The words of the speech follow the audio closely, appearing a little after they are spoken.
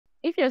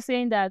if you're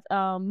saying that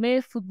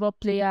male football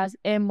players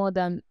earn more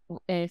than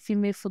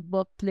female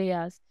football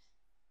players,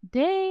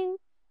 then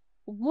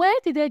where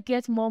did they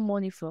get more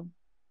money from?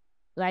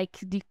 Like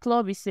the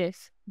club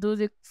itself. Does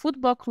the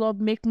football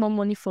club make more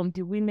money from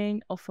the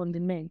women or from the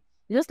men?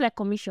 It's just like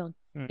commission.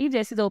 If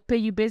they say they'll pay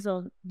you based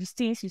on the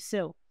things you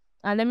sell,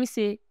 and let me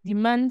say the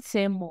man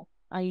sell more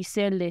and you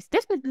sell less,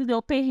 definitely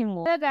they'll pay him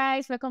more. Hello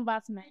guys, welcome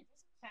back to my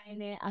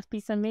channel at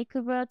Peterson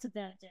Makeover.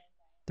 Today,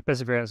 the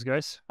perseverance,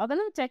 guys. I'm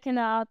gonna be checking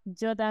out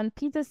Jordan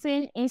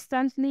Peterson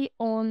instantly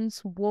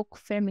owns woke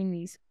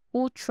feminist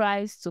who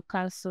tries to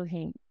cancel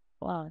him.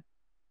 Wow.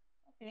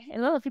 Okay. A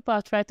lot of people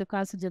have tried to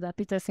cancel Jordan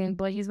Peterson,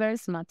 but he's very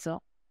smart,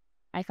 so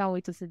I can't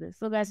wait to see this.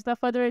 So guys,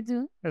 without further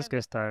ado, let's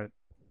get started.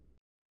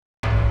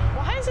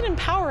 Why is it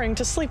empowering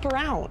to sleep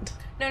around?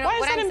 No, why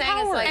what is I'm it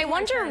saying is, like, I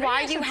wonder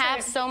why you have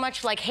insane. so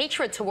much like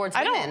hatred towards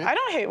women. I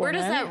don't hate women. Where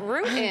does that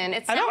root in?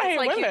 It sounds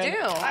like women. you do.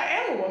 I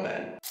am a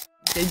woman.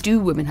 So do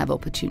women have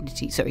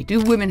opportunity? Sorry,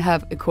 do women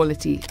have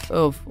equality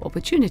of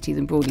opportunity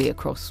than broadly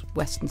across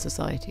Western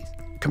societies?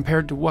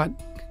 Compared to what?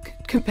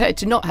 Compared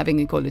to not having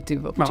equality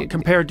of opportunity. Well,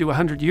 compared to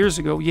 100 years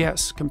ago,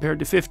 yes. Compared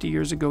to 50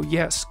 years ago,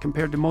 yes.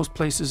 Compared to most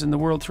places in the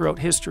world throughout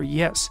history,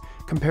 yes.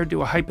 Compared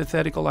to a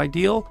hypothetical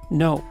ideal,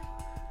 no.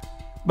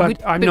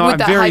 But I'm very, very leery. Would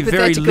that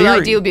hypothetical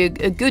ideal be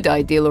a good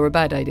ideal or a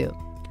bad ideal?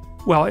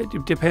 Well,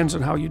 it depends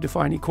on how you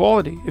define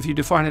equality. If you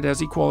define it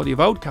as equality of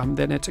outcome,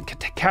 then it's a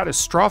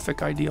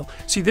catastrophic ideal.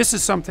 See, this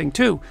is something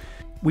too.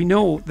 We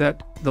know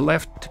that the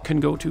left can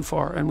go too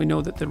far, and we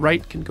know that the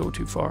right can go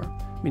too far.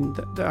 I mean,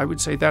 I would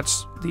say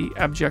that's the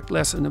abject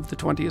lesson of the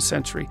 20th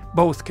century.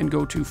 Both can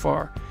go too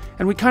far.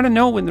 And we kind of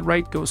know when the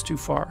right goes too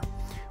far.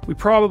 We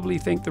probably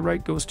think the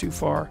right goes too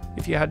far,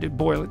 if you had to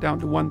boil it down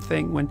to one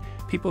thing, when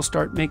people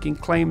start making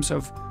claims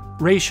of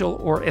racial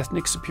or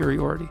ethnic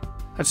superiority.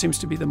 That seems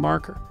to be the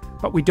marker.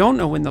 But we don't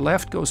know when the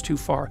left goes too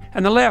far.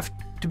 And the left,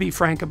 to be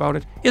frank about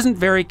it, isn't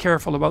very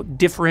careful about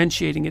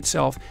differentiating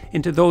itself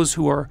into those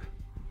who are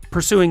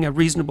pursuing a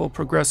reasonable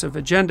progressive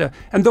agenda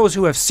and those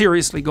who have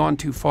seriously gone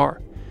too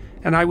far.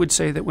 And I would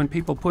say that when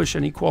people push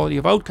an equality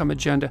of outcome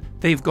agenda,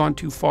 they've gone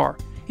too far.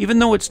 Even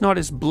though it's not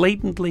as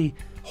blatantly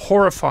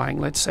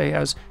horrifying, let's say,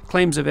 as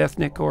claims of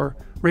ethnic or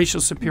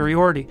racial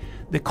superiority,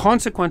 the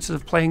consequences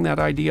of playing that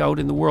idea out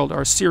in the world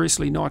are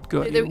seriously not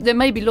good. There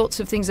may be lots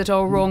of things that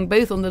are wrong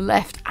both on the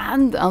left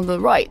and on the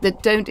right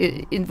that don't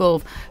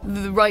involve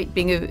the right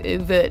being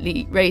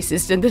overtly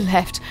racist and the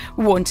left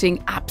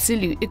wanting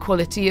absolute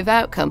equality of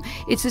outcome.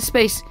 It's a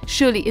space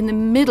surely in the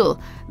middle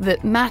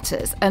that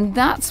matters, and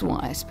that's why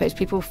I suppose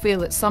people feel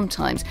that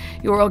sometimes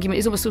your argument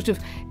is almost sort of,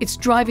 it's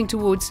driving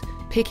towards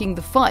picking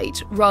the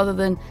fight rather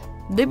than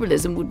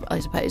liberalism would, I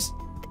suppose,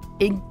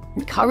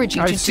 encourage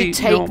you to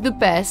take the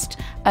best,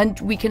 and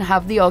we can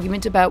have the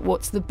argument about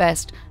what's the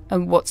best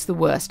and what's the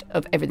worst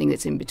of everything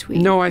that's in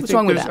between. No, I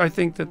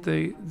think that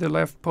the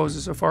left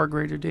poses a far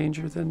greater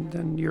danger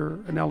than your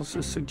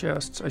analysis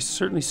suggests. I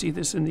certainly see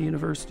this in the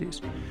universities.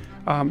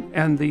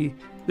 And the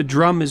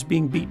drum is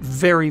being beat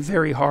very,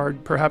 very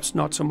hard, perhaps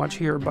not so much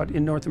here, but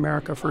in North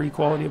America, for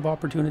equality of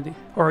opportunity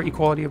or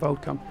equality of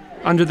outcome,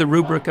 under the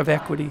rubric of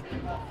equity.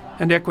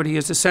 And equity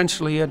is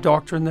essentially a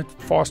doctrine that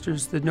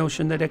fosters the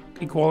notion that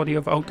equality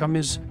of outcome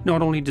is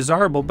not only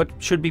desirable, but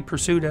should be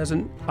pursued as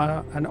an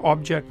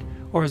object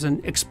or as an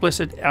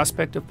explicit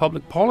aspect of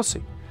public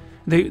policy.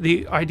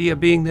 The idea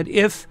being that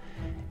if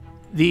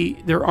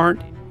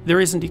there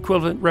isn't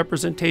equivalent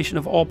representation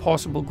of all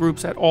possible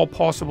groups at all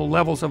possible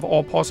levels of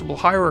all possible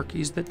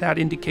hierarchies, that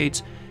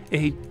indicates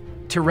a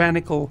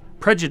tyrannical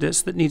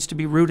prejudice that needs to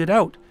be rooted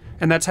out.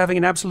 And that's having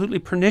an absolutely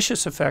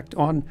pernicious effect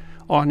on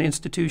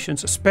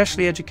institutions,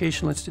 especially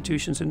educational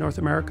institutions in North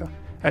America.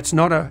 It's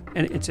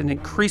an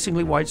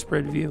increasingly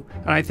widespread view,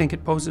 and I think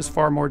it poses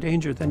far more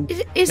danger than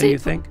you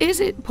think. Is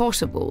it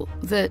possible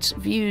that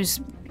views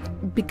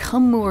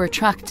become more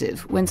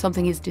attractive when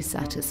something is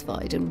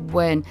dissatisfied and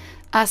when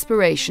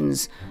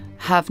aspirations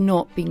have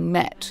not been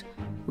met,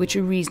 which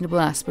are reasonable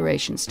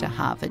aspirations to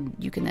have, and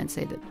you can then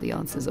say that the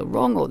answers are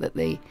wrong or that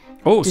they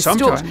distort.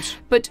 Sometimes.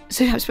 But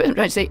so I was trying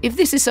to say, if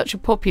this is such a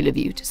popular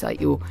view, to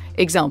cite your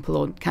example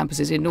on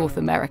campuses in North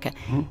America,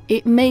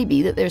 it may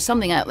be that there's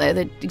something out there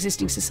that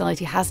existing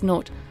society has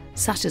not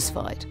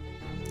satisfied.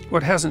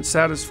 What hasn't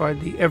satisfied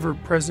the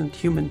ever-present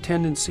human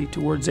tendency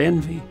towards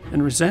envy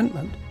and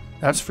resentment,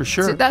 that's for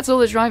sure. So that's all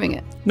that's driving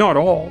it? Not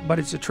all, but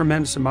it's a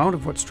tremendous amount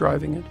of what's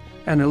driving it.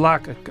 And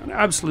an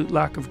absolute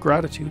lack of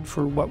gratitude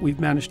for what we've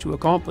managed to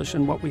accomplish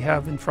and what we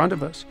have in front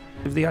of us.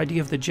 The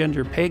idea of the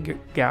gender pay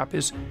gap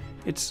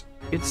it's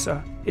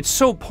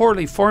so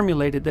poorly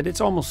formulated that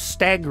it's almost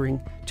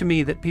staggering to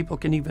me that people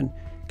can even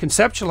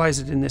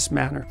conceptualize it in this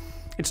manner.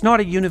 It's not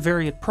a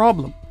univariate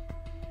problem.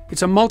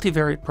 It's a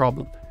multivariate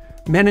problem.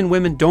 Men and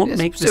women don't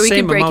make the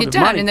same amount of money. So we can break it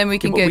down and then we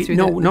can go through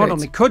No, not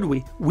only could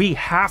we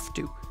have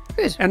to.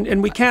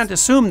 And we can't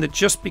assume that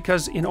just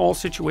because in all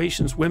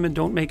situations women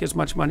don't make as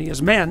much money as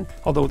men,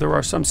 although there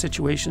are some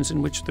situations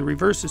in which the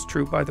reverse is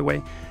true, by the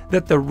way,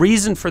 that the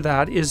reason for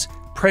that is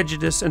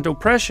prejudice and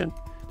oppression.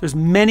 There's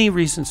many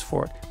reasons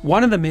for it.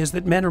 One of them is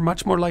that men are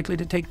much more likely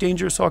to take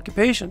dangerous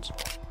occupations.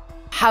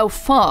 how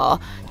far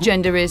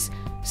gender is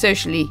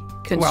socially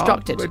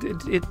constructed.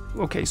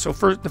 Well, okay, so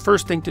the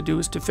first thing to do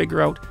is to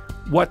figure out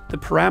what the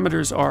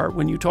parameters are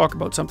when you talk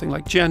about something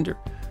like gender.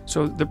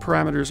 So the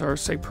parameters are,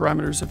 say,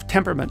 parameters of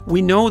temperament.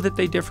 We know that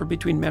they differ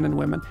between men and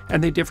women,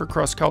 and they differ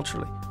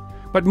cross-culturally.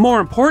 But more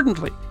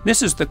importantly,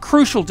 this is the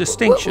crucial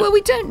distinction. Well,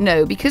 we don't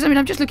know, because, I mean,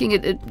 I'm just looking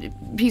at a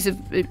piece of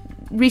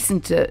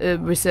recent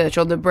research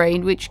on the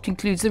brain, which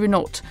concludes there are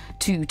not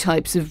two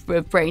types of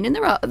brain, and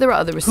there are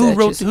other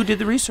researchers. Who did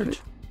the research?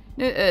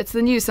 It's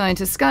the New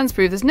Scientist. Scans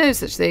prove there's no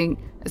such thing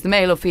as the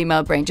male or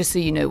female brain, just so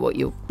you know what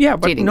you're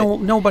dealing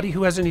with. Nobody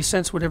who has any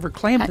sense would ever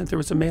claim that there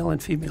was a male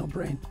and female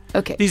brain.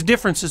 Okay. These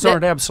differences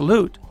aren't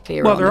absolute.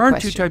 Well, there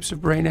aren't two types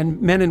of brain,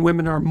 and men and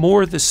women are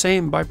more the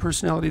same by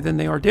personality than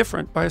they are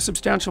different by a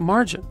substantial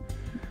margin.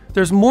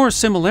 There's more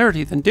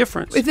similarity than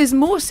difference. If there's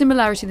more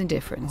similarity than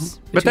difference.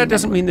 But that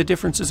doesn't mean the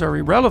differences are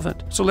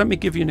irrelevant. So let me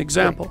give you an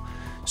example.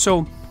 Right.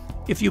 So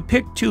if you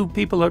picked two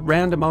people at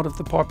random out of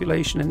the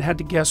population and had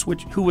to guess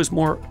who was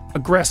more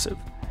aggressive,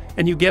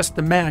 and you guessed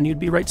the man, you'd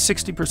be right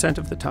 60%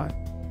 of the time.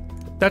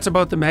 That's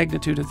about the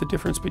magnitude of the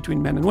difference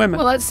between men and women.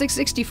 Well, that's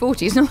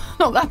 60-40. It's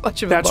not that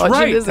much of a margin,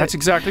 right. Is it? That's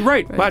exactly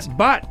right. But,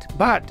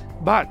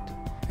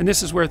 and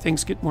this is where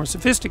things get more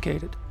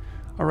sophisticated.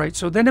 All right,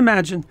 so then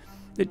imagine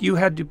that you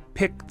had to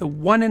pick the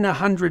 1 in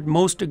 100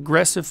 most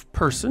aggressive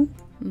person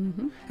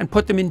and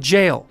put them in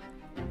jail,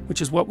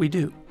 which is what we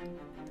do.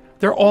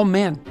 They're all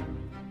men.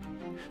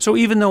 So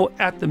even though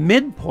at the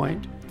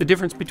midpoint, the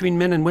difference between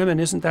men and women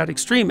isn't that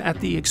extreme, at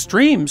the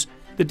extremes,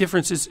 the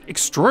difference is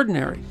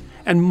extraordinary.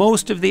 And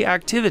most of the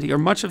activity, or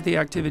much of the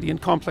activity in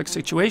complex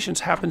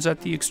situations, happens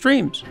at the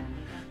extremes.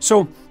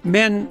 So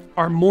men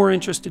are more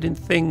interested in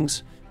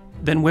things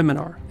than women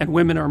are, and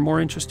women are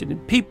more interested in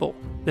people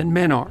than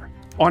men are,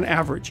 on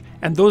average.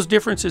 And those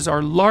differences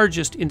are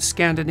largest in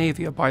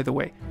Scandinavia, by the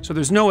way. So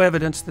there's no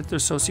evidence that they're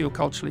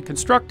socioculturally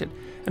constructed.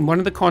 And one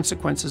of the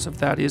consequences of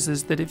that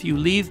is that if you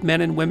leave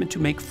men and women to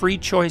make free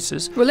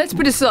choices... Well, let's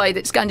put aside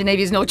that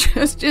Scandinavia is not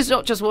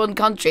just one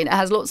country, and it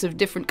has lots of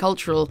different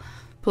cultural,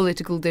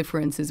 political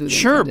differences within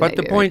Sure, but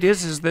the point right?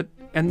 is that,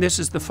 and this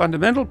is the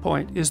fundamental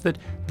point, is that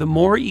the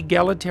more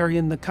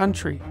egalitarian the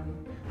country,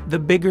 the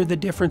bigger the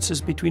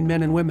differences between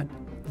men and women.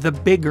 The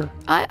bigger.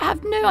 I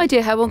have no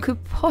idea how one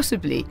could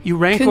possibly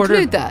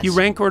conclude that. You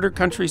rank order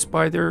countries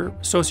by their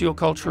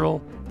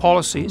sociocultural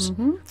policies,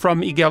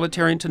 from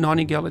egalitarian to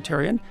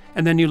non-egalitarian,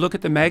 and then you look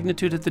at the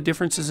magnitude of the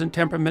differences in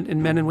temperament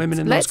in men and women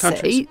in those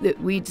countries. Let's say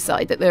that we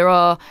decide that there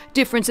are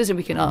differences, and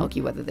we can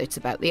argue whether it's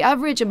about the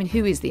average. I mean,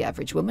 who is the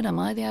average woman? Am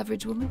I the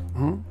average woman?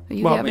 Are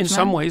you well, the average in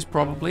some ways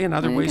probably, in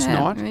other ways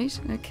not. Right,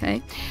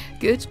 okay.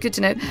 Good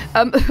to know.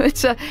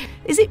 But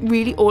is it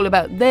really all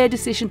about their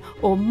decision,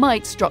 or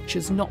might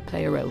structures not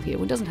play a role here?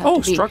 One doesn't have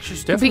to be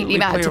structures completely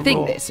mad play to a think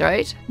role. this,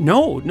 right?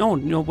 No.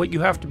 What you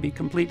have to be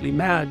completely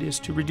mad is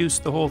to reduce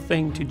the whole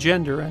thing to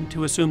gender and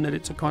to assume that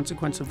it's a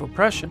consequence of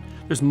oppression.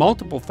 There's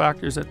multiple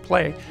factors at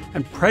play,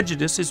 and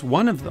prejudice is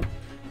one of them.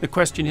 The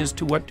question is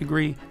to what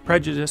degree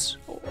prejudice,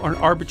 or an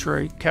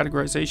arbitrary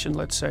categorization,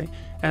 let's say,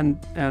 and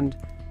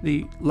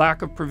the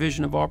lack of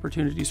provision of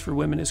opportunities for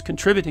women is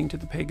contributing to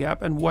the pay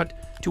gap, and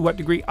to what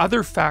degree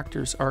other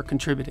factors are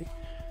contributing.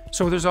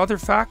 So there's other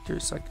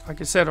factors.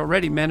 Like I said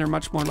already, men are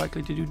much more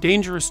likely to do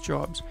dangerous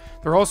jobs.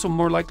 They're also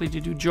more likely to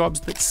do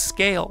jobs that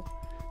scale.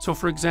 So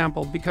for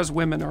example, because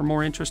women are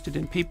more interested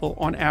in people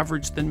on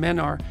average than men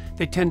are,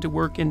 they tend to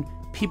work in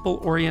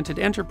people-oriented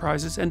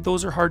enterprises, and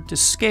those are hard to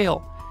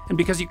scale. And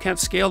because you can't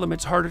scale them,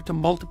 it's harder to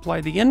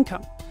multiply the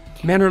income.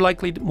 Men are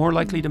more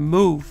likely to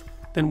move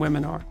than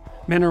women are.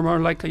 Men are more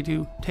likely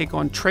to take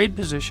on trade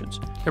positions.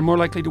 They're more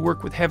likely to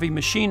work with heavy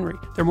machinery.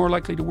 They're more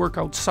likely to work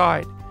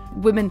outside.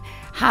 Women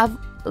have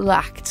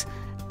lacked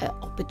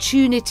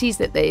opportunities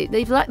that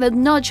they've lacked. The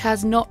nudge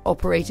has not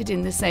operated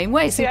in the same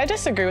way. See, I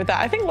disagree with that.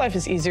 I think life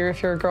is easier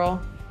if you're a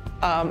girl.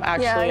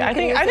 Actually, Yeah, I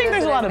think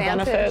there's a lot of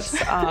advantage. benefits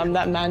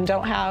that men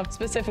don't have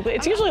specifically.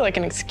 It's usually like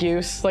an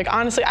excuse. Like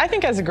honestly, I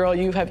think as a girl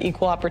you have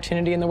equal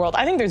opportunity in the world.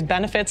 I think there's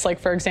benefits. Like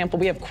for example,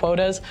 we have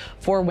quotas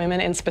for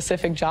women in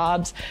specific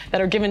jobs that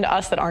are given to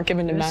us that aren't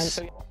given to men.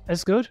 So,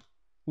 That's good.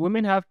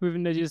 Women have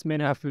privileges, men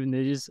have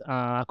privileges.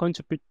 According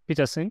to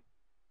Peterson,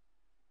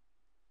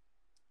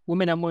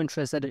 women are more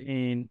interested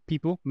in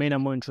people, men are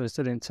more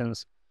interested in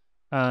things.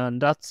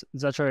 And that's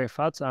actually a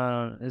fact,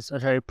 it's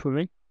actually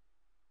proven.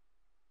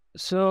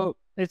 So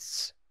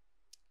it's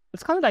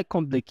kind of like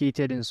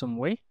complicated in some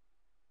way.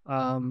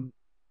 Though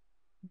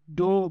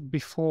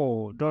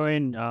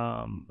during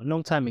a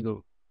long time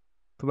ago,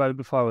 probably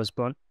before I was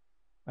born,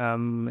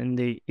 in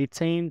the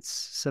 18th,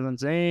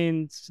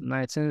 17th,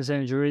 19th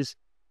centuries,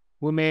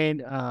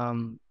 women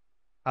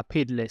are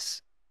paid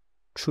less,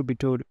 truth be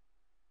told,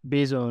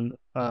 based on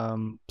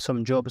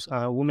some jobs.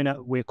 Women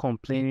were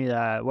complaining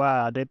that,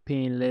 why are they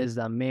paying less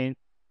than men?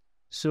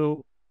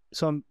 So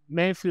some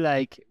men feel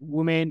like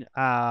women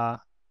are,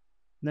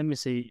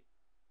 let's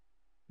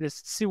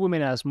see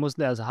women as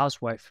mostly as a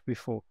housewife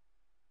before.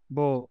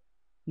 But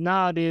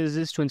nowadays,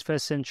 this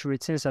 21st century,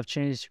 things have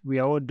changed. We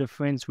are all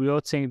different. We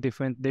all think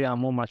different. They are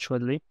more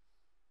maturely.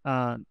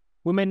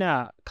 women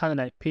are kind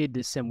of like paid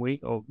the same way,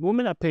 or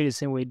women are paid the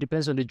same way. It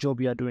depends on the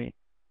job you are doing.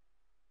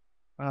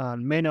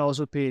 And men are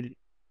also paid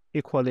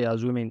equally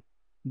as women.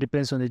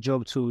 Depends on the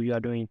job too you are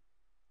doing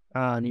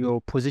and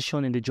your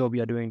position in the job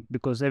you are doing,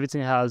 because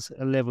everything has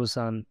levels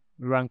and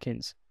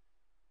rankings.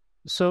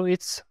 So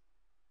this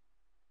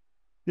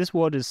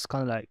world is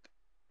kind of like,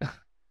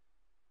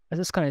 I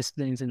just can't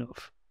explain it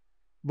enough.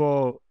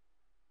 But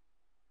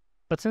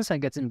things are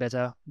getting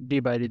better day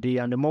by the day,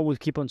 and the more we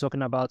keep on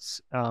talking about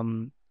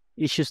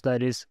issues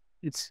like this,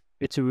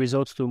 it will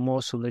result to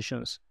more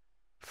solutions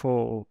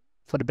for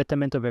the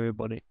betterment of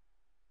everybody.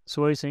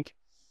 So what do you think?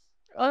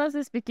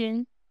 Honestly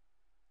speaking,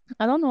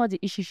 I don't know what the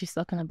issue she's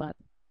talking about.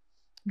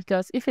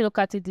 Because if you look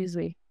at it this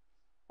way,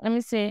 let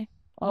me say,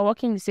 we're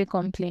working in the same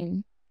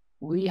company,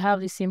 we have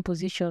the same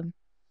position.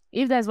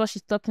 If that's what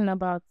she's talking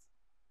about,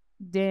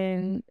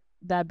 then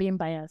they're being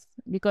biased.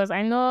 Because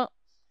I know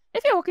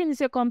if you're working in the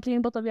same company,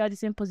 both of you are the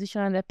same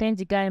position and they're paying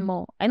the guy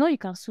more, I know you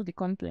can sue the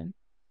company.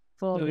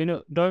 For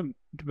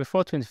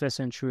Before 21st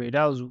century,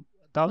 that was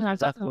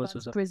exactly what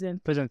was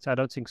present. Present, I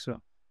don't think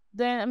so.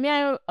 Then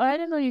I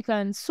already know you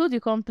can sue the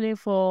company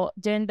for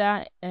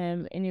gender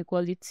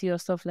inequality or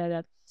stuff like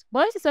that.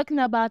 But if you're talking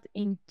about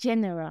in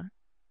general,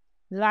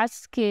 large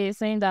scale,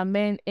 saying that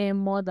men earn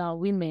more than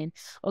women,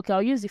 okay,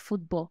 I'll use the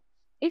football.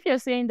 If you're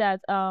saying that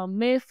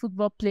male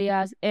football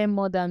players earn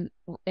more than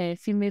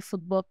female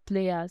football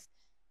players,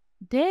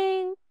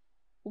 then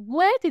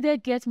where did they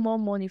get more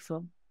money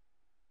from?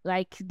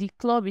 Like the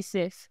club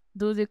itself,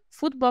 does the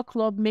football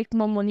club make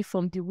more money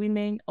from the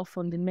women or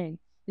from the men?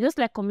 Just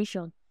like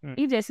commission.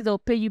 If they say they'll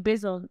pay you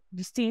based on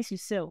the things you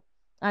sell,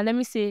 and let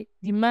me say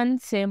the man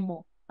sell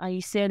more and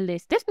you sell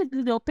less,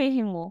 definitely they'll pay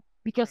him more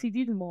because he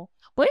did more.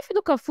 But if you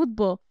look at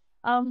football,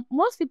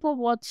 most people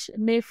watch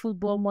male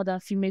football more than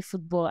female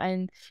football,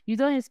 and you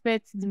don't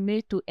expect the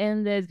male to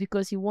earn less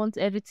because you want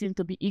everything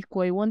to be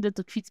equal. You want them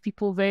to treat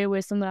people very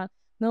well so that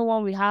no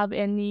one will have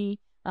any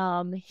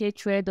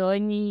hatred or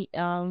any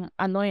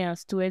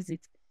annoyance towards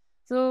it.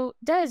 So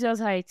that is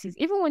just how it is.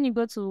 Even when you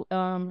go to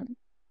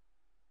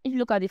if you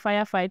look at the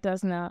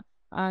firefighters now,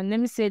 and let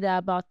me say there are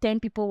about 10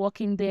 people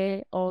working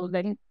there, or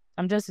like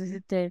I'm just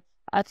visiting,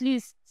 at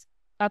least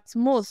at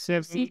most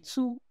see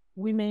 2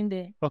 women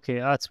there. Okay,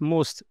 at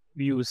most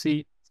you will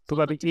see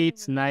probably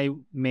 8,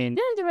 9 men.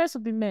 Then the rest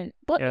will be men.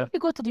 But if you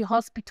go to the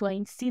hospital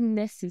and see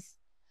nurses,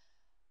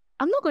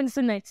 I'm not going to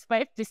say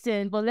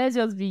 95%, but let's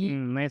just be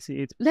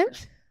 98.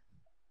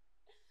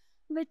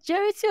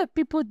 Majority of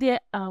people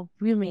there are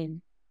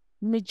women.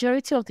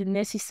 Majority of the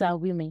nurses are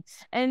women.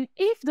 And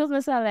if those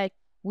nurses are like,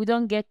 we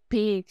don't get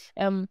paid,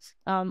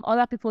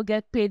 other people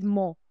get paid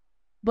more.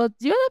 But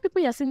the other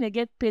people you're saying they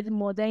get paid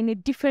more, they're in a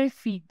different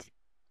field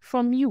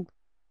from you.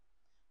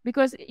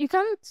 Because you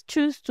can't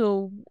choose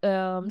to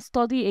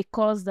study a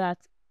course that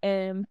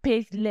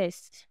pays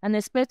less and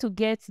expect to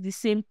get the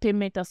same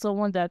payment as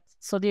someone that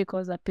study a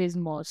course that pays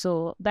more.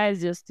 So that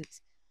is just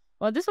it.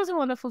 Well, this was a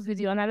wonderful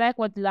video, and I like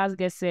what the last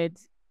guest said.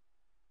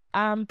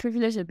 I'm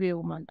privileged to be a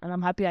woman, and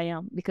I'm happy I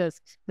am,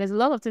 because there's a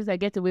lot of things I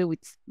get away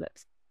with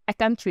that I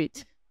can't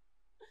treat.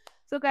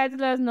 So guys,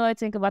 let us know what you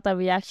think about our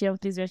reaction.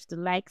 Please remember to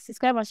like,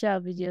 subscribe, and share our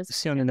videos.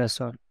 See you on the next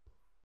one.